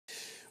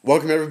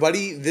Welcome,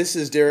 everybody. This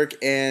is Dereck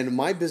and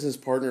my business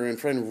partner and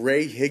friend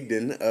Ray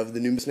Higdon of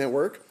the Numis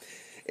Network.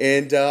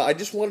 And I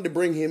just wanted to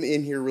bring him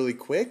in here really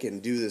quick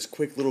and do this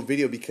quick little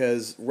video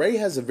because Ray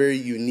has a very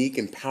unique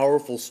and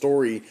powerful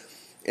story.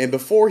 And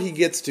before he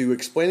gets to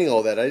explaining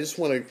all that, I just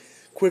want to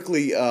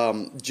quickly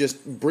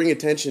just bring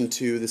attention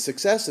to the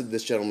success that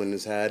this gentleman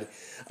has had.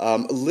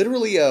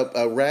 Literally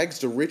a rags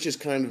to riches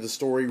kind of a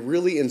story,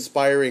 really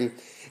inspiring.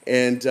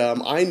 And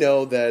I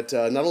know that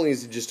not only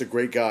is he just a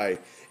great guy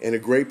and a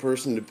great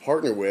person to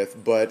partner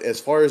with, but as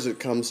far as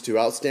it comes to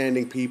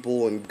outstanding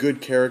people and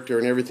good character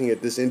and everything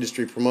that this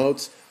industry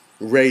promotes,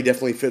 Ray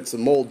definitely fits the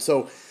mold.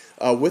 So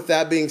with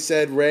that being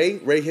said, Ray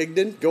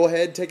Higdon, go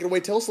ahead, take it away.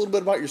 Tell us a little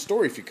bit about your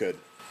story if you could.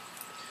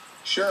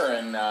 Sure,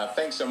 and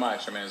thanks so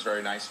much. I mean, it's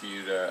very nice of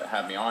you to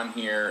have me on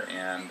here,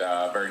 and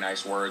very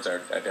nice words. I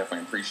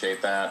definitely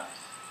appreciate that.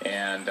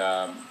 And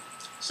I've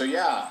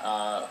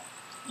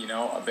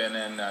been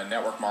in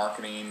network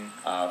marketing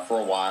for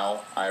a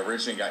while. I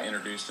originally got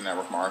introduced to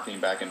network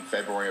marketing back in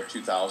February of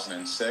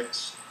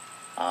 2006.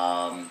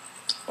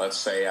 Let's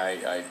say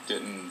I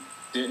didn't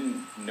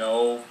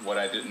know what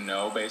I didn't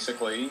know,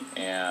 basically,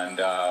 and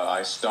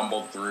I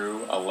stumbled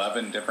through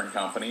 11 different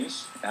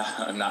companies,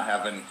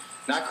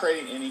 not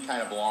creating any kind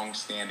of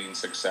long-standing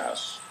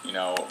success.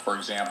 For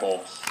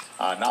example,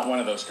 not one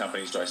of those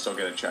companies do I still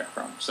get a check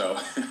from. So,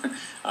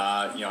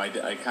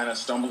 I kind of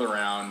stumbled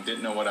around,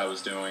 didn't know what I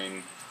was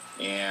doing,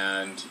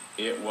 and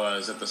it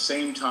was at the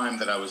same time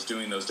that I was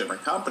doing those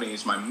different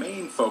companies, my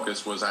main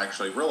focus was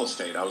actually real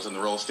estate. I was in the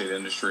real estate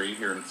industry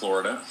here in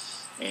Florida,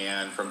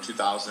 and from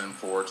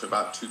 2004 to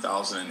about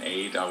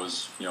 2008, I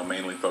was,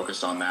 mainly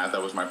focused on that.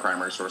 That was my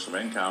primary source of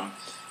income,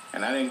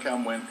 and that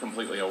income went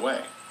completely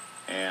away.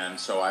 And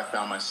so I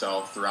found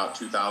myself throughout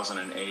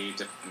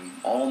 2008 and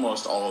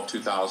almost all of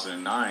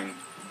 2009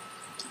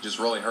 just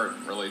really hurt,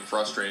 really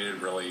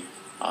frustrated, really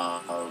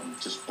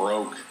just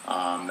broke.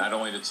 Not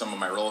only did some of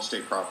my real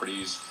estate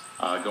properties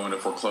go into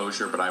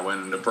foreclosure, but I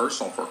went into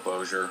personal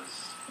foreclosure.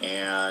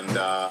 And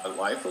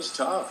life was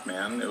tough,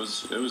 man. It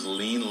was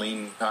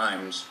lean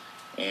times.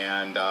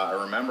 And I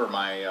remember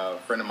my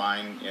friend of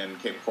mine in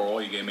Cape Coral,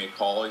 he gave me a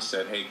call. He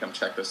said, "Hey, come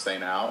check this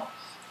thing out."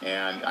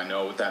 And I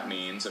know what that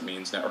means. It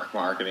means network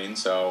marketing.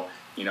 So,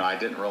 I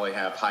didn't really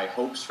have high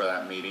hopes for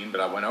that meeting, but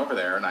I went over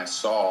there and I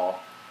saw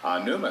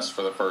Numis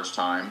for the first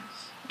time,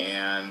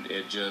 and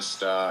it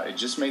just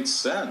made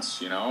sense.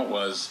 It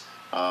was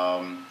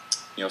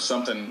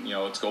something,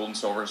 it's gold and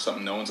silver,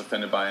 something no one's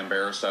offended by,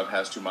 embarrassed of,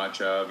 has too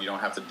much of. You don't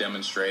have to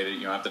demonstrate it.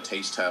 You don't have to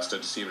taste test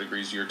it to see if it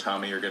agrees to your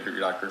tummy or get your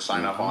doctor to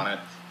sign off on it.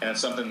 And it's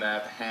something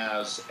that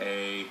has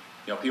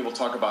people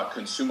talk about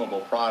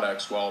consumable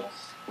products. Well,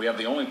 we have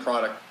the only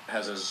product that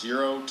has a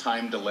 0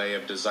 time delay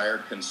of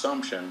desired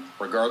consumption,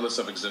 regardless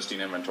of existing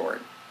inventory.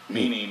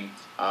 Meaning,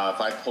 if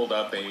I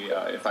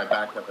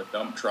backed up a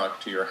dump truck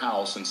to your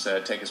house and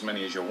said, "Take as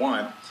many as you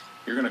want,"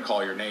 you're going to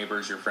call your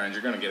neighbors, your friends.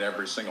 You're going to get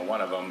every single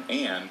one of them,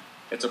 and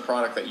it's a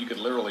product that you could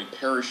literally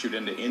parachute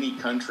into any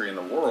country in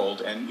the world,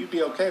 and you'd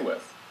be okay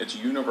with. It's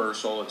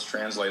universal. It's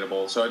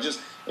translatable. So it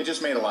just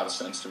made a lot of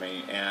sense to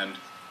me. And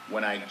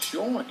when I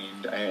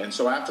joined, and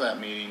so after that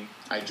meeting,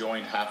 I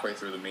joined halfway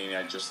through the meeting.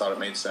 I just thought it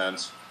made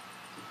sense,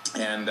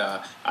 and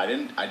I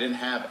didn't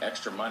have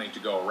extra money to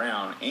go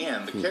around.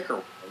 And the kicker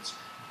was,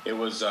 it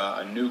was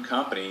a new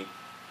company.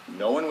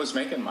 No one was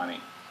making money.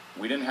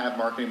 We didn't have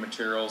marketing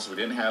materials. We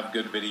didn't have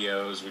good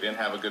videos. We didn't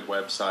have a good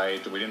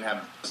website. We didn't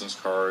have business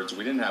cards.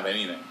 We didn't have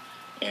anything.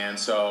 And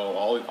so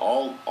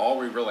all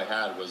we really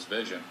had was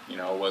vision.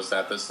 Was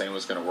that this thing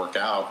was going to work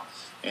out.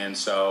 And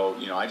so,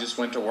 I just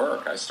went to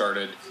work. I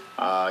started,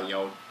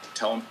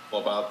 telling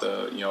people about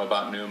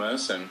about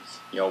Numis, and,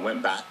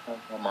 went back to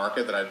a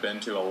market that I'd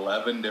been to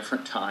 11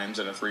 different times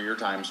in a 3-year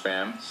time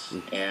span.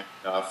 And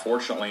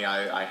fortunately,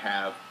 I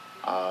have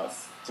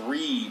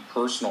 3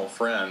 personal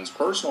friends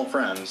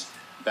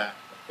that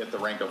hit the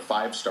rank of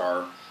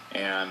 5-star.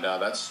 And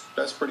that's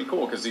pretty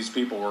cool, because these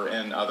people were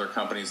in other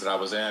companies that I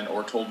was in,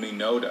 or told me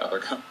no to other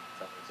companies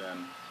I was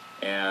in.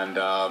 And,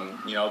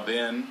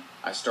 then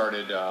I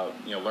started,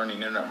 learning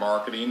internet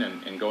marketing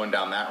and going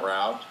down that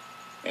route.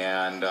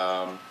 And,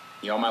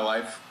 my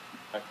life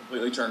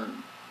completely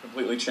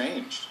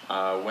changed.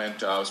 I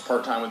was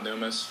part-time with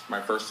Numis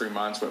my first 3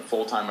 months, went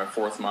full-time my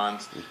 4th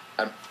month,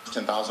 had a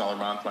 $10,000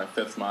 month my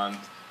 5th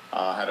month,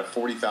 had a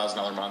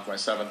 $40,000 month my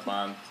 7th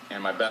month,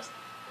 and my best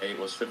date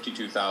was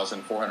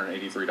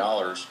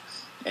 $52,483.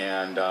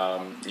 And,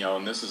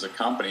 and this is a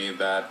company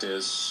that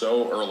is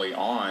so early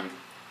on.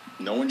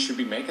 No one should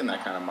be making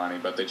that kind of money,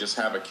 but they just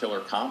have a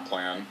killer comp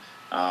plan,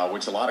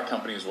 which a lot of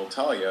companies will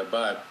tell you.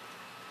 But,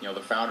 the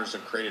founders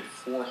have created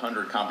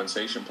 400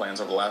 compensation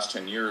plans over the last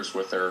 10 years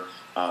with their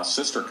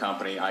sister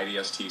company,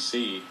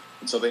 IDSTC.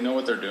 And so they know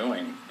what they're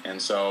doing. And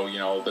so,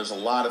 there's a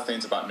lot of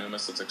things about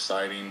Numis that's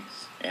exciting.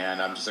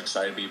 And I'm just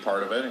excited to be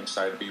part of it, and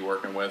excited to be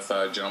working with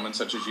gentlemen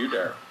such as you,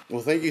 Dereck.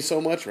 Well, thank you so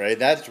much, Ray.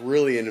 That's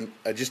really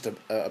just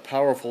a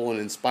powerful and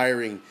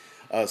inspiring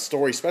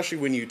story, especially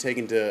when you take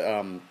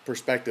into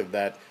perspective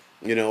that,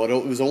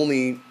 it was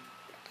only,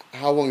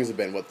 how long has it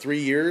been? 3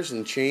 years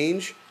and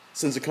change?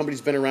 since the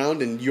company's been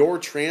around, and your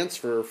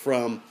transfer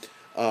from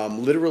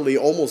literally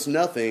almost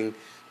nothing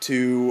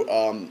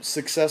to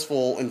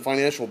successful and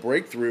financial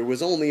breakthrough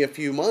was only a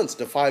few months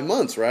to 5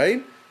 months,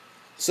 right?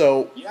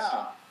 So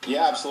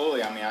Yeah,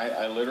 absolutely. I mean,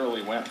 I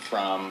literally went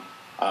from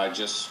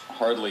just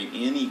hardly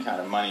any kind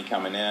of money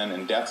coming in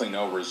and definitely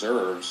no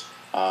reserves,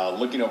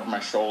 looking over my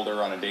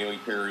shoulder on a daily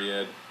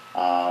period,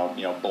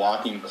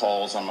 blocking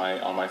calls on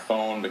my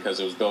phone because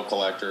it was bill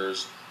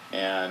collectors,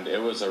 and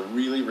it was a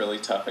really, really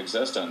tough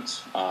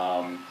existence.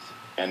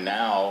 And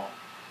now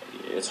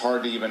it's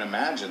hard to even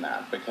imagine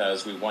that,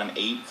 because we won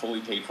 8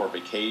 fully paid for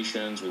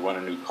vacations, we won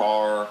a new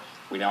car.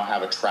 We now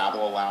have a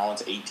travel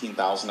allowance,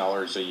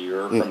 $18,000 a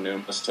year from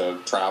Numis to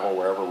travel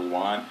wherever we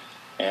want.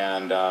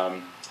 And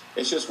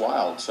it's just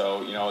wild.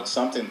 So, it's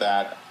something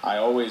that I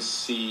always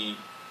see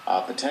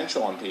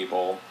potential in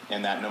people,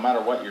 in that no matter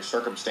what your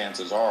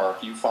circumstances are,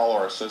 if you follow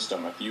our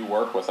system, if you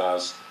work with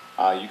us,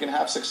 you can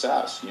have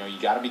success. You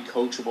got to be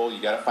coachable. You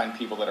got to find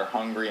people that are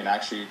hungry and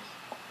actually,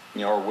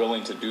 are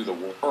willing to do the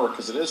work,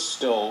 because it is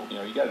still,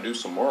 you got to do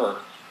some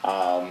work.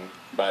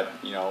 But,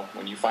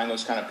 when you find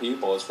those kind of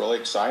people, it's really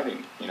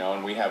exciting,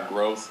 and we have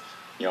growth,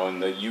 in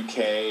the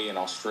UK and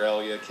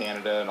Australia,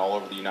 Canada, and all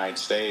over the United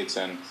States.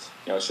 And,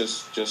 it's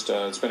just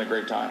it's been a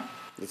great time.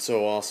 It's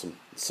so awesome.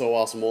 It's so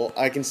awesome. Well,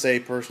 I can say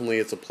personally,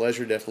 it's a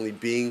pleasure definitely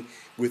being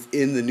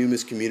within the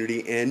Numis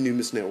community and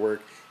Numis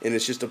Network. And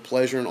it's just a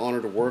pleasure and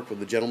honor to work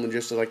with a gentleman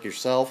just like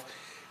yourself.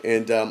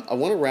 And I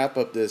want to wrap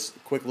up this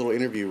quick little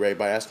interview, Ray,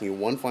 by asking you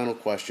one final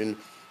question.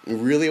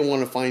 And really, I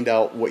want to find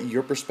out what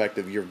your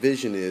perspective, your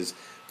vision is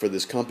for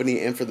this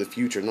company and for the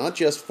future, not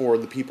just for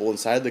the people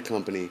inside the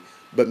company,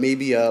 but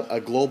maybe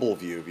a global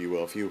view, if you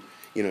will. If you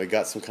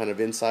got some kind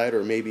of insight,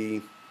 or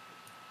maybe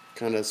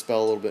kind of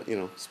spill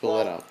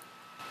that out.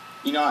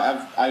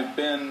 I've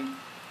been,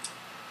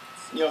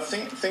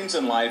 things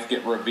in life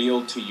get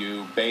revealed to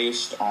you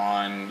based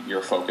on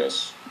your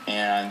focus.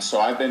 And so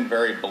I've been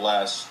very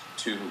blessed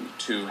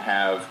to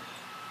have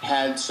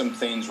had some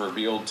things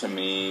revealed to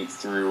me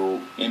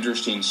through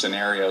interesting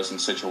scenarios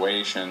and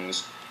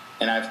situations.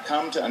 And I've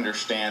come to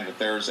understand that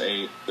there's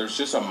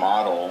just a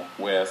model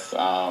with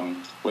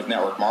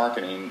network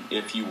marketing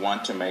if you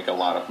want to make a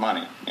lot of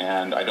money.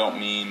 And I don't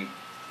mean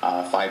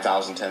 $5,000,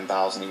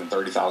 $10,000, even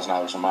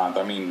 $30,000 a month.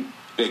 I mean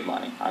big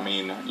money. I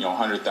mean,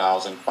 $100,000,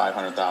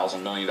 $500,000,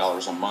 $1 million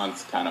a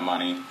month kind of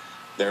money.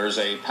 There's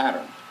a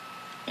pattern.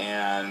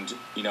 And,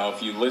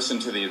 if you listen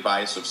to the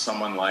advice of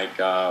someone like,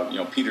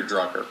 Peter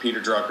Drucker.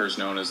 Peter Drucker is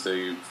known as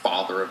the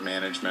father of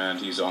management.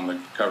 He's on the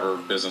cover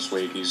of Business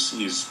Week.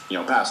 He's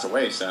passed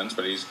away since,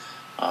 but he's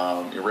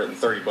written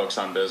 30 books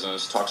on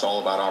business, talks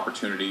all about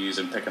opportunities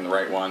and picking the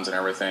right ones and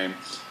everything.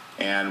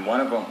 And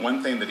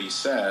one thing that he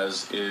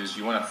says is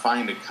you want to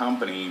find a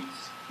company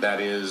that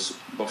is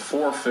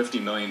before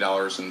 $50 million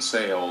in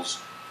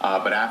sales,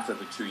 but after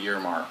the 2-year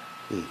mark.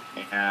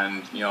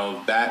 And,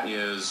 that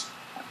is...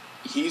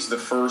 He's the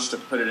first to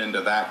put it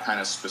into that kind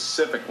of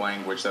specific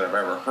language that I've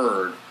ever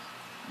heard.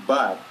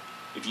 But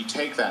if you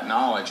take that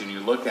knowledge and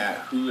you look at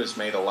who has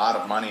made a lot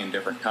of money in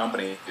different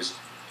companies,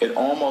 it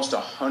almost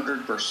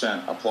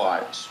 100%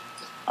 applies.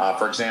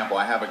 For example,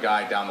 I have a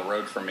guy down the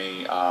road from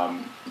me, I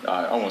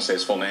won't say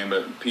his full name,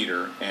 but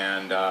Peter,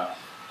 and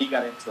he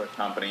got into a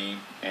company,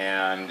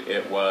 and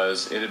it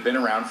had been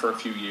around for a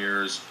few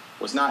years,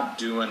 was not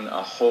doing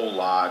a whole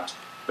lot,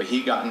 but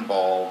he got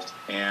involved,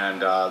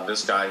 and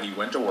this guy, he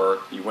went to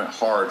work. He went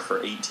hard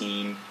for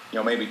 18,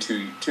 maybe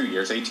two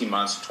years, 18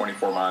 months,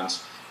 24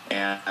 months,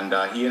 and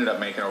he ended up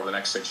making over the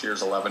next 6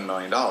 years $11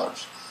 million.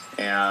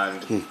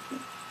 And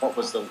what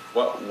was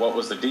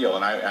the deal?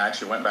 And I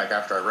actually went back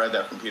after I read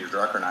that from Peter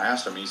Drucker, and I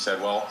asked him. He said,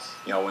 well,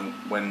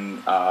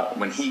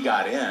 when he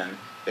got in,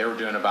 they were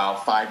doing about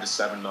 $5 to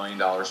 $7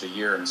 million a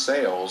year in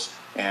sales,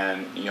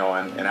 and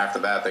and after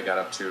that they got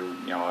up to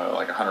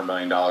like $100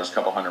 million, a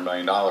couple $100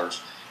 million.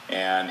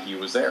 And he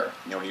was there.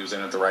 He was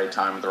in at the right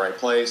time at the right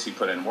place. He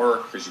put in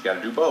work, because you got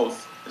to do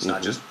both. It's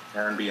not just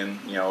Aaron being,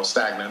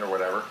 stagnant or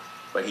whatever.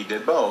 But he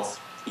did both.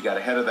 He got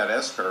ahead of that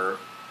S curve,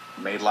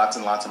 made lots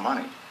and lots of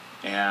money.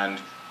 And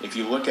if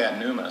you look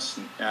at Numis,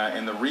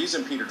 and the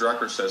reason Peter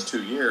Drucker says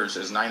 2 years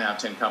is 9 out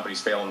of 10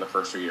 companies fail in the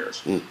first 2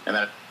 years. And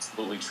that's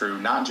absolutely true,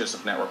 not just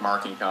of network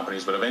marketing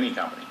companies, but of any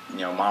company.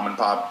 Mom and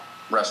pop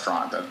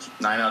restaurant, that's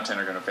 9 out of 10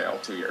 are going to fail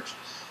 2 years.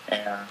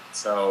 And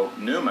so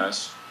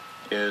Numis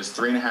is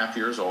 3.5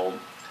 years old,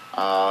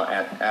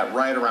 at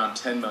right around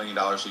 $10 million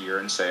a year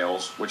in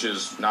sales, which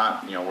is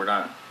not,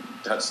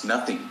 that's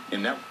nothing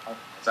in network.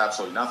 It's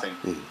absolutely nothing,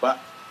 but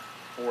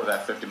for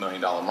that $50 million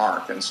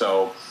mark. And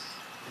so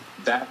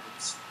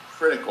that's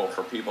critical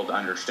for people to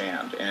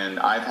understand. And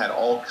I've had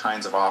all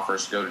kinds of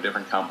offers to go to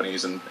different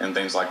companies and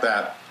things like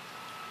that.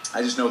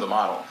 I just know the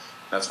model.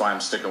 That's why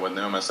I'm sticking with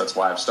Numis. That's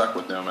why I've stuck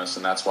with Numis.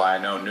 And that's why I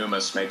know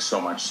Numis makes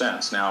so much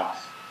sense. Now,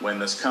 when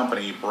this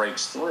company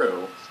breaks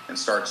through and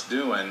starts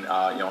doing,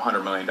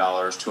 $100 million,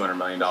 $200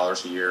 million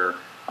a year,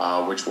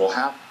 which will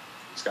happen.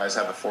 These guys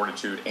have the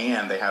fortitude,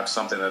 and they have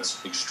something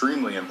that's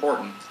extremely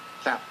important,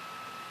 capital.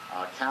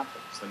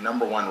 Capital is the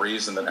number one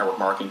reason that network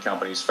marketing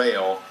companies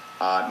fail,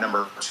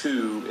 Number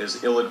two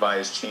is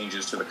ill-advised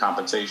changes to the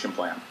compensation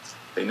plan.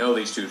 They know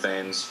these two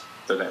things,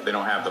 that they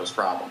don't have those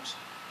problems.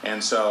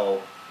 And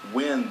so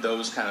when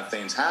those kind of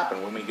things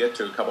happen, when we get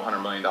to a couple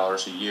 $100 million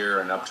a year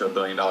and up to $1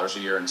 billion a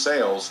year in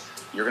sales,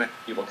 you're going to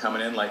have people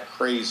coming in like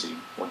crazy.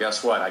 Well,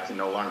 guess what? I can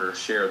no longer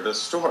share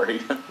this story,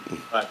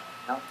 but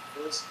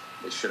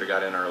they should have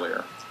got in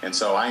earlier. And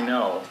so I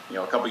know,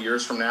 a couple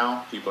years from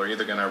now, people are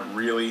either going to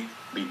really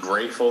be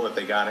grateful that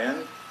they got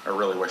in or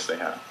really wish they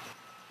had.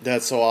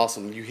 That's so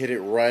awesome. You hit it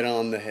right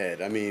on the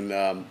head. I mean,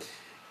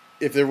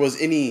 if there was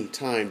any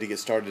time to get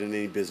started in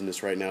any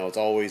business right now, it's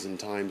always in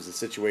times and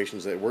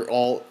situations that we're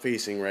all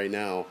facing right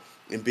now.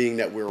 And being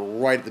that we're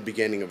right at the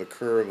beginning of a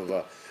curve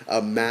of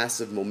a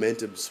massive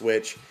momentum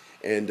switch,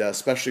 and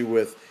especially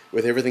with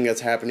everything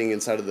that's happening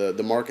inside of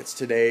the markets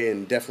today,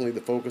 and definitely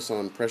the focus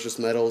on precious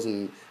metals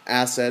and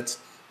assets,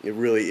 it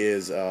really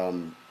is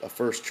a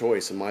first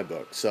choice in my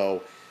book.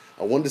 So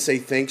I wanted to say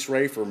thanks,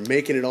 Ray, for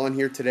making it on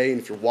here today. And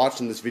if you're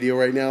watching this video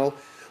right now,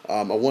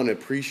 I want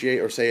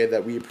to say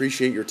that we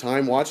appreciate your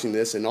time watching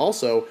this. And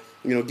also,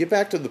 get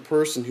back to the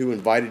person who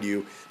invited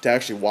you to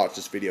actually watch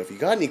this video. If you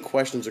got any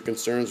questions or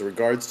concerns in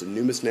regards to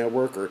Numis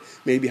Network, or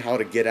maybe how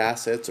to get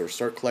assets or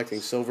start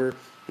collecting silver,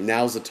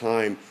 now's the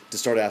time to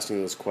start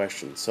asking those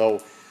questions.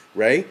 So,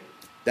 Ray,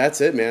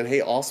 that's it, man.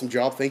 Hey, awesome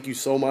job. Thank you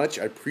so much.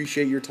 I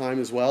appreciate your time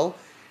as well.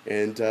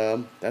 And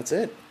that's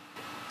it.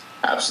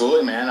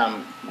 Absolutely, man.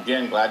 I'm,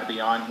 again, glad to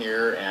be on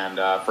here. And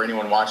for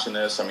anyone watching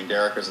this, I mean,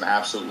 Dereck is an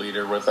absolute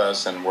leader with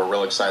us, and we're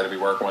really excited to be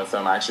working with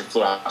him. I actually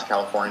flew out to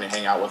California to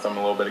hang out with him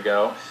a little bit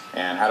ago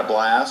and had a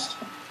blast.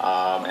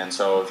 And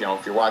so, if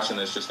you're watching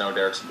this, just know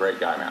Dereck's a great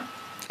guy, man.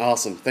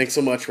 Awesome. Thanks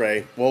so much,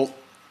 Ray. Well,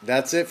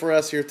 that's it for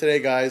us here today,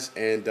 guys,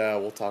 and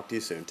we'll talk to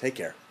you soon. Take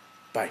care.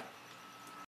 Bye.